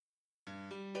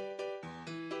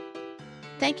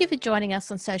Thank you for joining us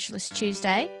on Socialist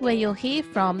Tuesday, where you'll hear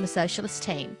from the Socialist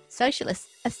team. Socialist,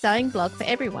 a sewing blog for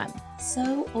everyone.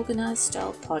 Sew Organised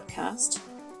Style podcast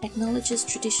acknowledges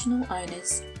traditional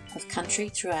owners of country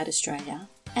throughout Australia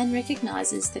and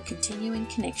recognises the continuing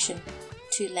connection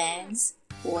to lands,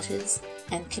 waters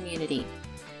and community.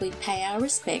 We pay our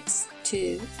respects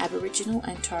to Aboriginal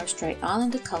and Torres Strait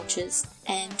Islander cultures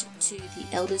and to the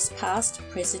elders past,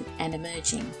 present and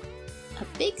emerging.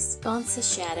 A big sponsor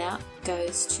shout out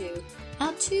goes to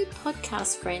our two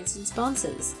podcast friends and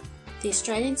sponsors. The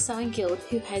Australian Sewing Guild,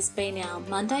 who has been our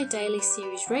Monday Daily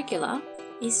Series regular,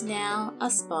 is now a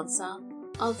sponsor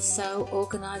of Sew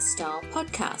Organised Style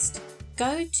podcast.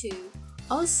 Go to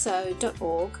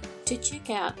ozsew.org to check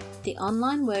out the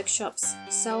online workshops,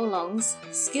 sew-alongs,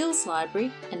 skills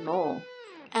library and more.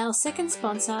 Our second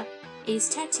sponsor is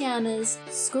Tatiana's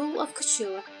School of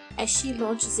Couture as she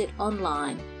launches it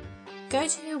online. Go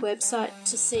to her website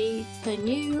to see her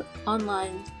new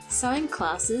online sewing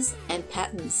classes and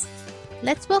patterns.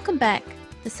 Let's welcome back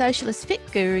the Socialist Fit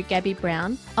Guru Gabby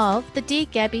Brown of the Dear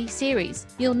Gabby series.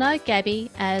 You'll know Gabby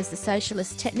as the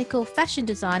Socialist Technical Fashion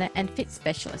Designer and Fit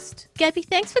Specialist. Gabby,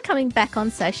 thanks for coming back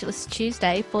on Socialist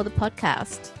Tuesday for the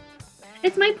podcast.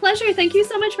 It's my pleasure. Thank you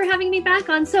so much for having me back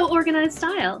on Sew Organised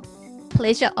Style.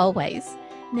 Pleasure always.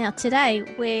 Now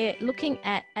today we're looking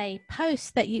at a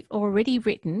post that you've already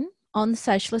written on the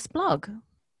Socialist blog.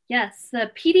 Yes,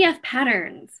 the PDF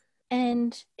patterns.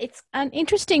 And it's an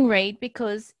interesting read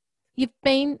because you've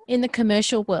been in the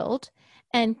commercial world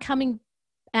and coming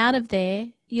out of there,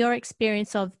 your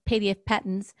experience of PDF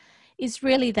patterns is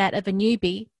really that of a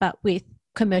newbie, but with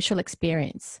commercial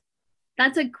experience.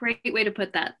 That's a great way to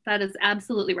put that. That is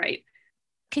absolutely right.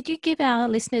 Could you give our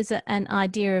listeners an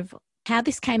idea of how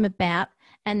this came about,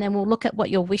 and then we'll look at what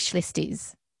your wish list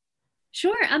is?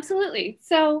 Sure, absolutely.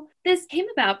 So this came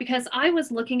about because I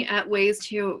was looking at ways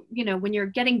to, when you're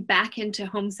getting back into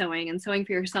home sewing and sewing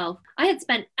for yourself, I had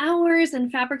spent hours in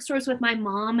fabric stores with my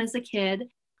mom as a kid,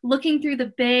 looking through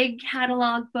the big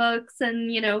catalog books and,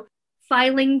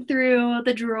 filing through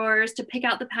the drawers to pick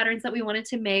out the patterns that we wanted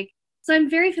to make. So I'm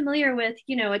very familiar with,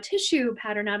 a tissue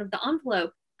pattern out of the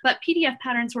envelope, but PDF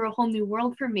patterns were a whole new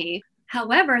world for me.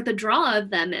 However, the draw of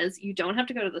them is you don't have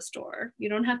to go to the store. You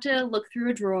don't have to look through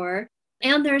a drawer.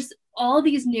 And there's all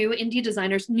these new indie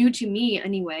designers, new to me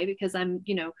anyway, because I'm,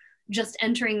 just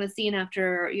entering the scene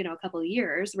after, a couple of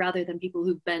years rather than people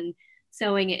who've been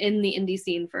sewing in the indie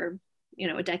scene for,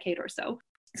 a decade or so.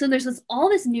 So there's all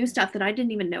this new stuff that I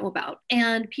didn't even know about.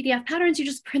 And PDF patterns, you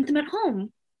just print them at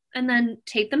home and then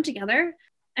tape them together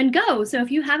and go. So if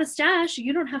you have a stash,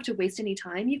 you don't have to waste any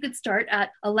time. You could start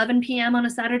at 11 p.m. on a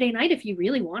Saturday night if you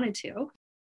really wanted to.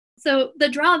 So the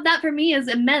draw of that for me is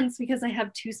immense because I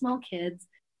have two small kids,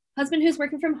 husband who's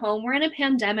working from home. We're in a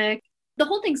pandemic. The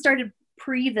whole thing started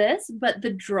pre this, but the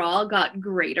draw got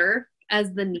greater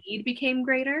as the need became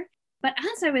greater. But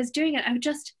as I was doing it, I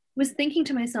just was thinking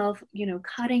to myself,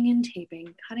 cutting and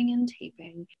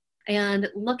taping, and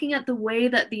looking at the way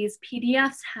that these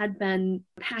PDFs had been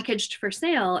packaged for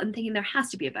sale and thinking there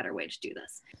has to be a better way to do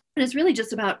this. And it's really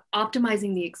just about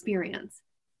optimizing the experience.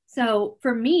 So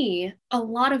for me, a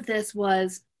lot of this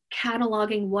was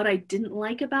cataloging what I didn't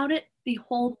like about it, the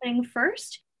whole thing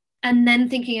first, and then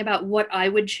thinking about what I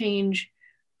would change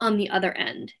on the other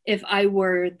end if I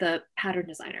were the pattern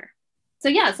designer.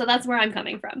 So that's where I'm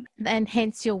coming from. And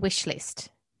hence your wish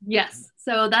list. Yes.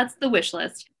 So that's the wish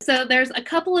list. So there's a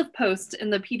couple of posts in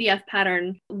the PDF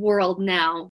pattern world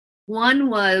now. One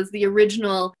was the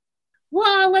original,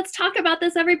 well, let's talk about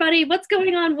this, everybody. What's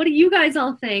going on? What do you guys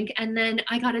all think? And then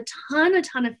I got a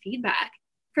ton of feedback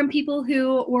from people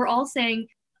who were all saying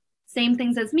same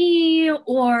things as me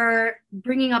or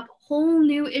bringing up whole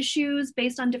new issues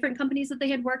based on different companies that they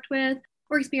had worked with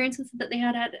or experiences that they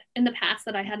had in the past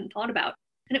that I hadn't thought about.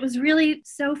 And it was really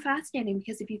so fascinating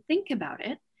because if you think about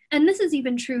it, and this is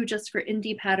even true just for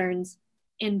indie patterns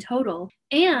in total,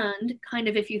 and kind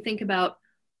of if you think about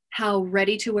how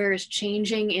ready-to-wear is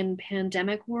changing in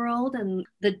pandemic world and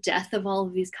the death of all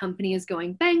of these companies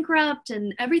going bankrupt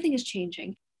and everything is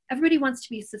changing. Everybody wants to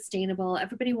be sustainable.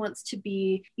 Everybody wants to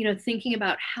be, thinking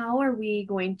about how are we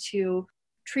going to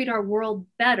treat our world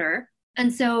better.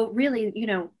 And so really,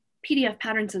 PDF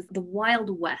patterns is the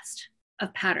Wild West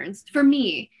of patterns for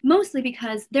me, mostly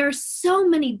because there are so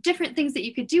many different things that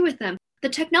you could do with them. The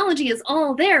technology is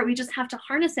all there. We just have to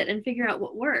harness it and figure out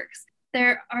what works.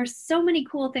 There are so many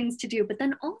cool things to do, but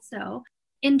then also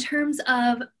in terms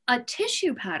of a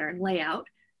tissue pattern layout,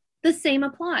 the same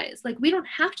applies. Like we don't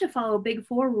have to follow Big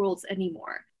Four rules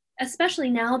anymore, especially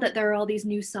now that there are all these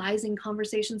new sizing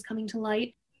conversations coming to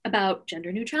light. about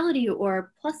gender neutrality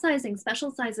or plus sizing,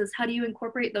 special sizes. How do you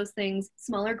incorporate those things?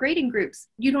 Smaller grading groups.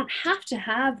 You don't have to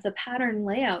have the pattern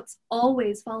layouts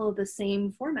always follow the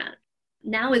same format.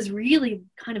 Now is really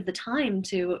kind of the time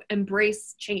to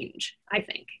embrace change, I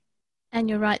think. And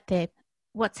you're right there.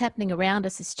 What's happening around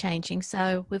us is changing.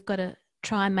 So we've got to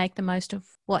try and make the most of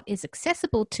what is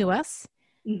accessible to us,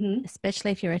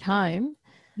 especially if you're at home.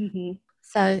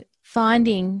 So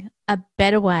finding a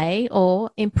better way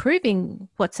or improving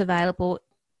what's available,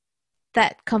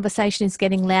 that conversation is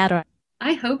getting louder.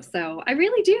 I hope so. I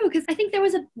really do, because I think there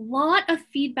was a lot of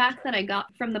feedback that I got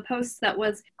from the posts that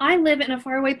was, I live in a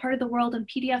faraway part of the world and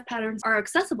PDF patterns are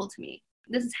accessible to me.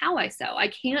 This is how I sew. I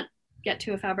can't get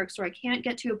to a fabric store. I can't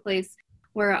get to a place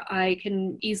where I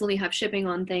can easily have shipping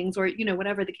on things or, you know,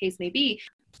 whatever the case may be.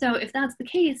 So if that's the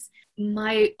case,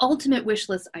 my ultimate wish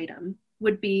list item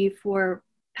would be for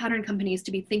pattern companies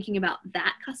to be thinking about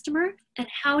that customer and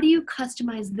how do you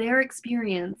customize their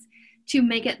experience to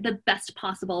make it the best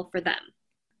possible for them.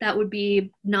 That would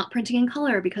be not printing in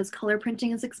color because color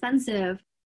printing is expensive.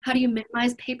 How do you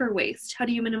minimize paper waste? How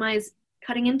do you minimize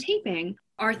cutting and taping?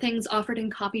 Are things offered in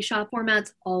copy shop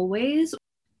formats always?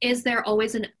 Is there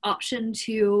always an option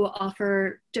to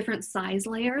offer different size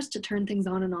layers to turn things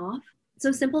on and off?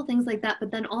 So simple things like that.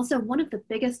 But then also one of the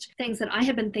biggest things that I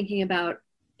have been thinking about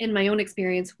in my own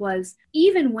experience was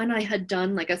even when I had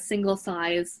done like a single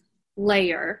size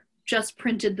layer, just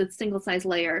printed the single size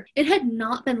layer, it had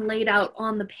not been laid out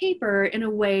on the paper in a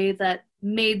way that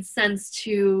made sense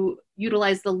to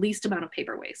utilize the least amount of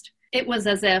paper waste. It was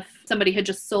as if somebody had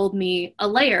just sold me a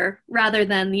layer rather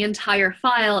than the entire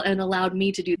file and allowed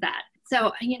me to do that.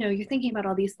 So, you know, you're thinking about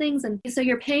all these things. And so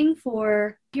you're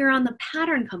on the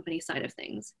pattern company side of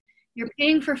things. You're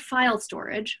paying for file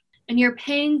storage and you're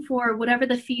paying for whatever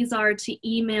the fees are to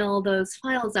email those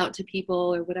files out to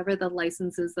people or whatever the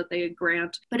licenses that they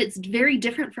grant. But it's very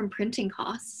different from printing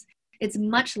costs. It's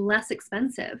much less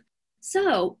expensive.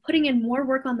 So putting in more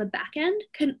work on the back end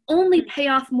can only pay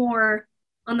off more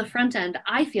on the front end,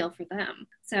 I feel, for them.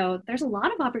 So there's a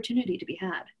lot of opportunity to be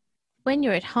had. When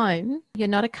you're at home, you're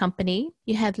not a company,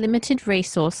 you have limited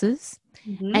resources,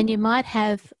 and you might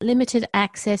have limited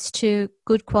access to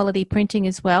good quality printing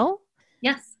as well.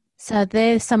 Yes. So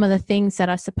there's some of the things that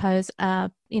I suppose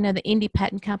the indie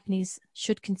pattern companies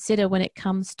should consider when it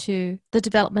comes to the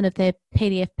development of their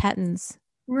PDF patterns.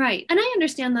 Right. And I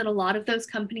understand that a lot of those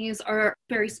companies are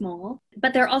very small,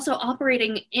 but they're also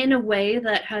operating in a way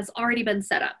that has already been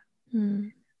set up.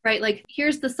 Right? Like,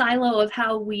 here's the silo of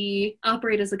how we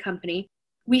operate as a company.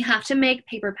 We have to make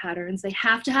paper patterns. They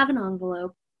have to have an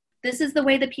envelope. This is the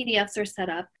way the PDFs are set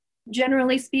up.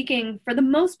 Generally speaking, for the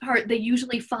most part, they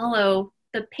usually follow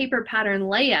the paper pattern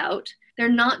layout. They're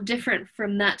not different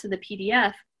from that to the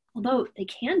PDF, although they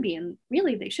can be, and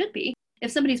really they should be. If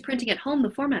somebody's printing at home,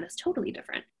 the format is totally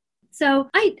different.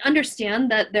 So I understand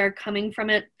that they're coming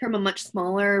from it from a much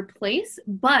smaller place,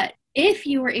 but if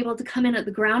you were able to come in at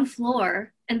the ground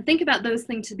floor and think about those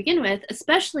things to begin with,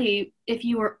 especially if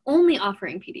you were only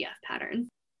offering PDF patterns,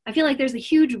 I feel like there's a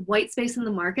huge white space in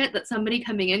the market that somebody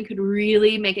coming in could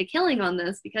really make a killing on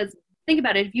this, because think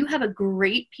about it, if you have a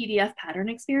great PDF pattern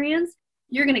experience,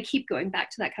 you're going to keep going back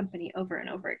to that company over and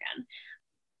over again.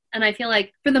 And I feel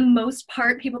like for the most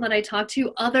part, people that I talk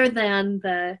to, other than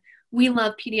we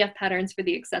love PDF patterns for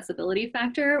the accessibility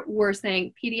factor, were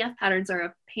saying PDF patterns are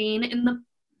a pain in the,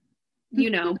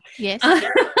 Yes.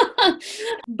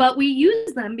 But we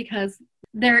use them because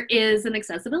there is an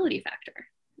accessibility factor.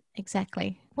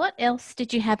 Exactly. What else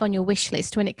did you have on your wish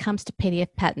list when it comes to PDF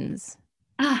patterns?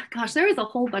 Gosh, there was a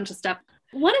whole bunch of stuff.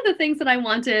 One of the things that I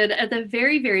wanted at the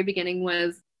very, very beginning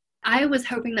was I was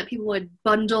hoping that people would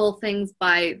bundle things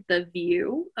by the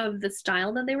view of the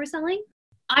style that they were selling.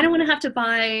 I don't want to have to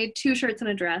buy 2 shirts and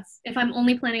a dress if I'm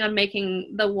only planning on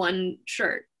making the one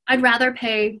shirt. I'd rather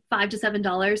pay $5 to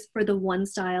 $7 for the one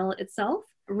style itself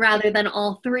rather than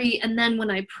all 3. And then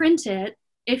when I print it,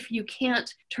 if you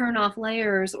can't turn off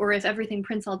layers or if everything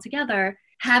prints all together,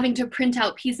 having to print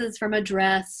out pieces from a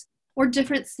dress or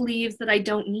different sleeves that I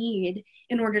don't need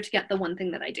in order to get the one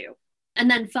thing that I do.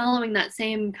 And then following that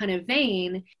same kind of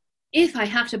vein, if I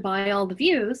have to buy all the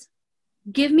views,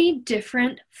 give me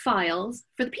different files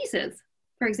for the pieces.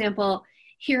 For example,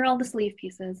 here are all the sleeve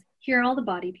pieces, here are all the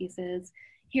body pieces,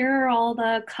 here are all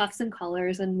the cuffs and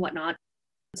collars and whatnot.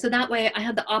 So that way I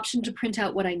have the option to print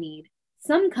out what I need.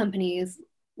 Some companies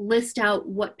list out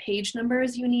what page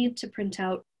numbers you need to print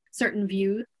out certain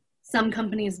views. Some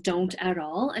companies don't at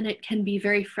all, and it can be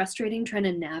very frustrating trying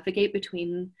to navigate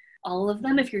between all of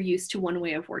them if you're used to one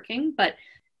way of working. But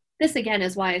This again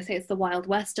is why I say it's the Wild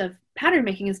West of pattern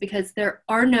making, is because there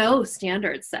are no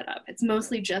standards set up. It's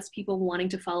mostly just people wanting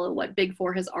to follow what Big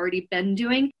Four has already been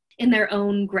doing in their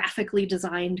own graphically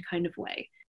designed kind of way,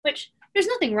 which there's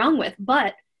nothing wrong with,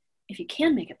 but if you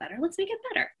can make it better, let's make it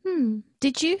better.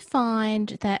 Did you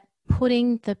find that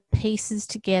putting the pieces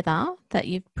together that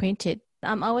you've printed,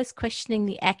 I'm always questioning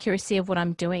the accuracy of what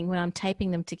I'm doing when I'm taping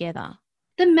them together?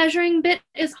 The measuring bit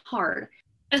is hard,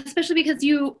 especially because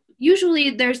usually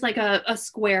there's like a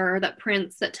square that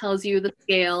prints that tells you the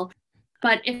scale.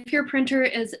 But if your printer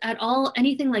is at all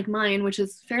anything like mine, which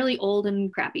is fairly old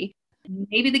and crappy,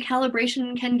 maybe the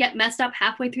calibration can get messed up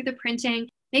halfway through the printing.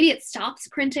 Maybe it stops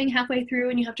printing halfway through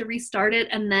and you have to restart it,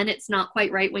 and then it's not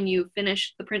quite right when you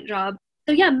finish the print job.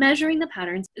 So yeah, measuring the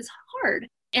patterns is hard.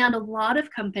 And a lot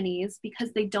of companies,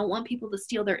 because they don't want people to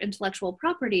steal their intellectual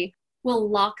property, will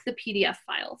lock the PDF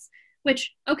files,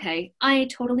 which, okay, I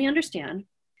totally understand.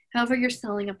 However, you're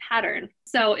selling a pattern.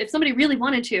 So if somebody really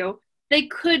wanted to, they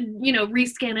could,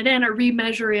 rescan it in or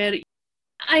remeasure it.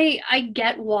 I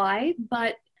get why,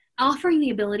 but offering the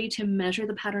ability to measure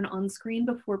the pattern on screen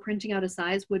before printing out a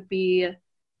size would be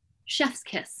chef's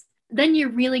kiss. Then you're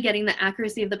really getting the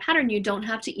accuracy of the pattern. You don't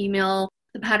have to email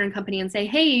the pattern company and say,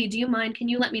 hey, do you mind, can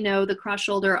you let me know the cross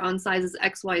shoulder on sizes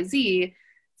XYZ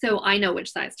so I know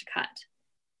which size to cut?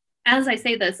 As I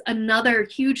say this, another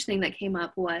huge thing that came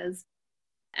up was,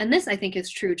 and this I think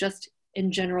is true just in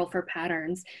general for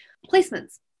patterns,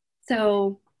 placements.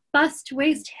 So bust,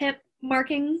 waist, hip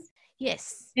markings.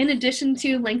 Yes. In addition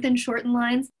to lengthen, shorten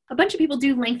lines, a bunch of people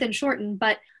do lengthen, shorten,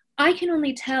 but I can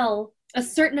only tell a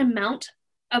certain amount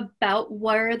about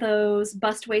where those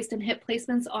bust, waist, and hip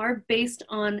placements are based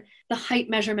on the height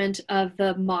measurement of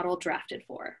the model drafted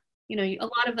for. A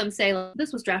lot of them say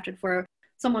this was drafted for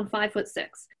someone 5'6"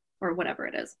 or whatever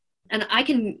it is. And I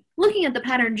can, looking at the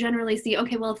pattern, generally see,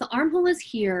 okay, well, if the armhole is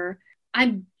here,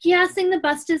 I'm guessing the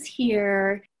bust is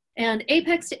here, and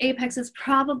apex to apex is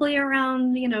probably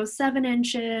around, 7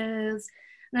 inches.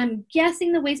 And I'm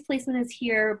guessing the waist placement is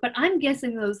here, but I'm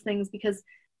guessing those things because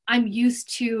I'm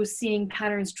used to seeing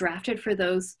patterns drafted for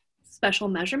those special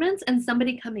measurements, and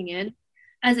somebody coming in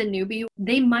as a newbie,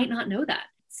 they might not know that.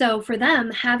 So for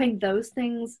them, having those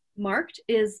things marked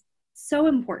is so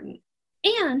important.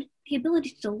 And the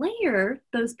ability to layer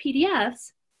those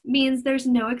PDFs means there's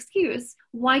no excuse.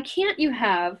 Why can't you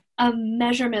have a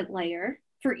measurement layer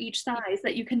for each size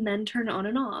that you can then turn on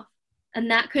and off? And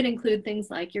that could include things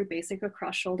like your basic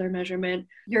across shoulder measurement,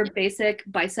 your basic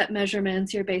bicep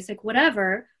measurements, your basic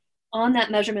whatever on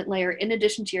that measurement layer in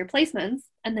addition to your placements.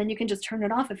 And then you can just turn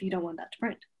it off if you don't want that to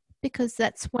print. Because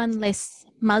that's one less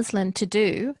muslin to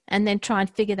do and then try and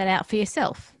figure that out for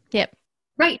yourself. Yep.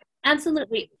 Right.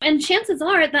 Absolutely. And chances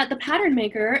are that the pattern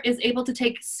maker is able to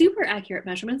take super accurate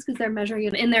measurements because they're measuring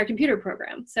it in their computer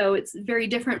program. So it's very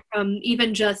different from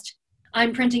even just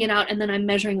I'm printing it out and then I'm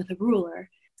measuring with a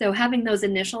ruler. So having those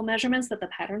initial measurements that the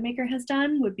pattern maker has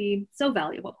done would be so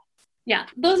valuable. Yeah,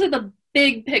 those are the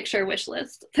big picture wish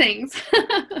list things.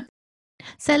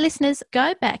 So listeners,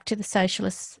 go back to the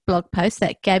Socialist blog post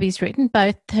that Gabby's written,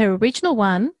 both her original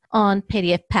one on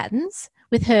PDF patterns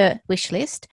with her wish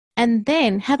list, and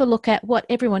then have a look at what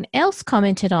everyone else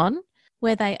commented on,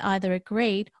 where they either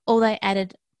agreed or they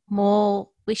added more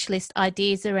wish list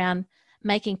ideas around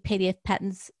making PDF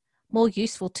patterns more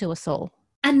useful to us all.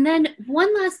 And then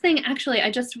one last thing, actually,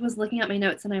 I just was looking at my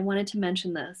notes and I wanted to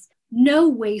mention this. No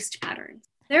waste patterns.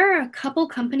 There are a couple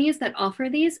companies that offer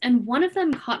these, and one of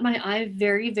them caught my eye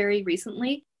very, very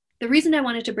recently. The reason I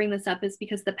wanted to bring this up is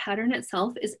because the pattern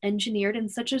itself is engineered in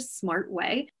such a smart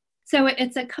way. So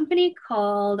it's a company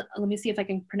called, let me see if I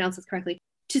can pronounce this correctly,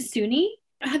 Tissuni.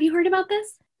 Have you heard about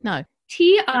this? No.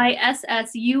 Tissuni.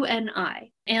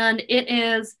 And it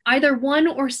is either one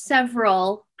or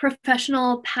several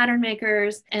professional pattern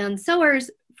makers and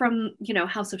sewers from,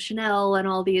 House of Chanel and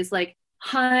all these like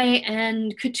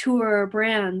high-end couture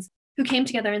brands who came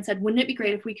together and said, wouldn't it be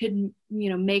great if we could,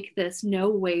 make this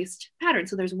no-waste pattern?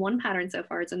 So there's one pattern so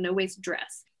far. It's a no-waste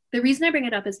dress. The reason I bring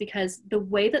it up is because the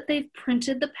way that they've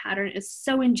printed the pattern is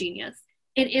so ingenious.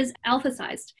 It is alpha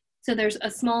sized. So there's a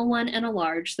small one and a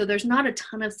large. So there's not a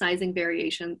ton of sizing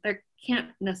variation. There can't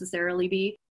necessarily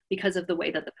be because of the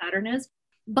way that the pattern is.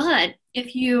 But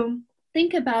if you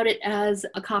think about it as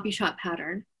a copy shop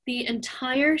pattern, the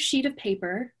entire sheet of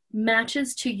paper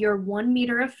matches to your 1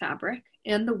 meter of fabric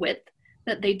and the width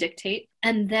that they dictate.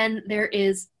 And then there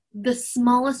is the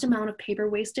smallest amount of paper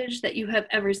wastage that you have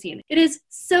ever seen. It is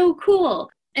so cool.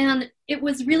 And it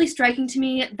was really striking to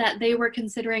me that they were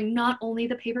considering not only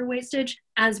the paper wastage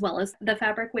as well as the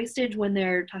fabric wastage when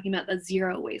they're talking about the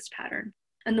zero waste pattern.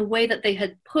 and the way that they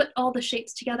had put all the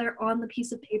shapes together on the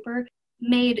piece of paper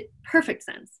made perfect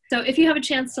sense. So if you have a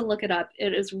chance to look it up,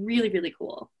 it is really, really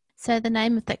cool. So the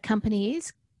name of that company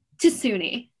is?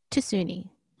 Tasuni. Tasuni.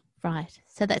 Right.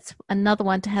 So that's another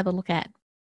one to have a look at.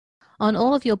 On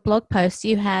all of your blog posts,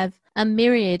 you have a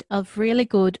myriad of really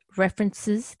good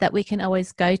references that we can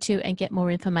always go to and get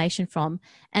more information from.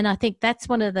 And I think that's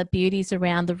one of the beauties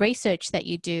around the research that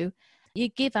you do. You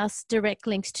give us direct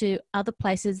links to other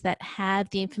places that have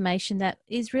the information that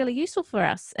is really useful for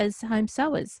us as home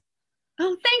sewers.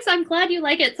 Oh, thanks. I'm glad you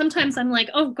like it. Sometimes I'm like,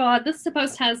 oh God, this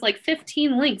post has like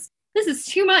 15 links. This is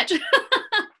too much.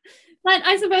 But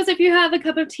I suppose if you have a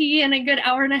cup of tea and a good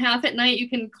hour and a half at night, you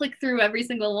can click through every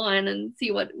single one and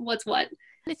see what's what.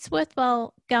 It's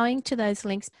worthwhile going to those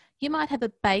links. You might have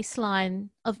a baseline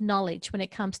of knowledge when it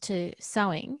comes to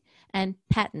sewing and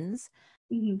patterns.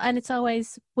 Mm-hmm. And it's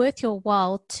always worth your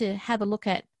while to have a look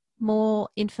at more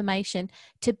information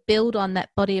to build on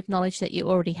that body of knowledge that you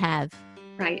already have.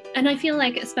 Right. And I feel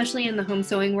like, especially in the home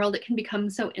sewing world, it can become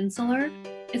so insular.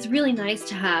 It's really nice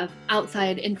to have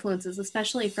outside influences,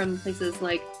 especially from places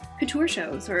like couture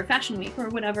shows or Fashion Week or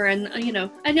whatever. And,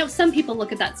 I know some people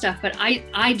look at that stuff, but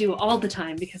I do all the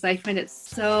time because I find it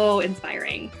so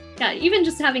inspiring. Yeah, even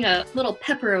just having a little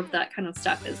pepper of that kind of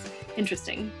stuff is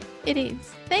interesting. It is.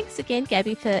 Thanks again,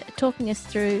 Gabby, for talking us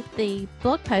through the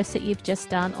blog post that you've just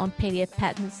done on PDF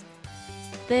patterns.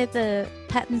 They're the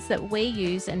patterns that we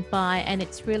use and buy, and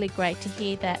it's really great to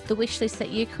hear that the wish list that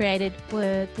you created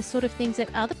were the sort of things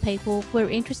that other people were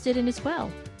interested in as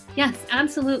well. Yes,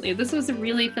 absolutely. This was a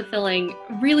really fulfilling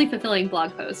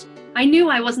blog post. I knew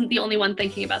I wasn't the only one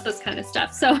thinking about this kind of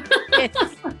stuff, so yes.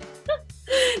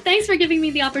 Thanks for giving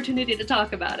me the opportunity to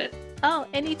talk about it. Oh,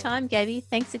 anytime, Gabby.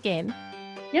 Thanks again.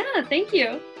 Yeah, thank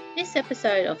you. This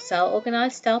episode of Sew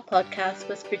Organised Style Podcast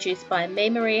was produced by me,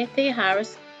 Maria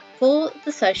Theoharis, for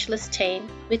the Socialist team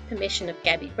with permission of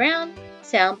Gabby Brown,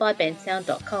 sound by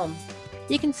bensound.com.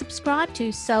 You can subscribe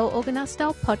to Sew Organised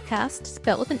Style Podcast,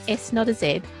 spelt with an S, not a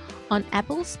Z, on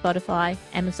Apple, Spotify,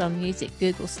 Amazon Music,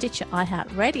 Google, Stitcher,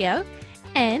 iHeartRadio,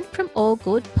 and from all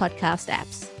good podcast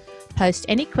apps. Post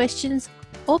any questions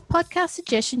or podcast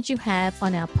suggestions you have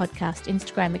on our podcast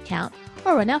Instagram account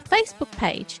or on our Facebook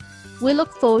page. We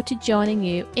look forward to joining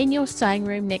you in your sewing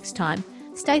room next time.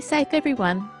 Stay safe,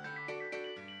 everyone.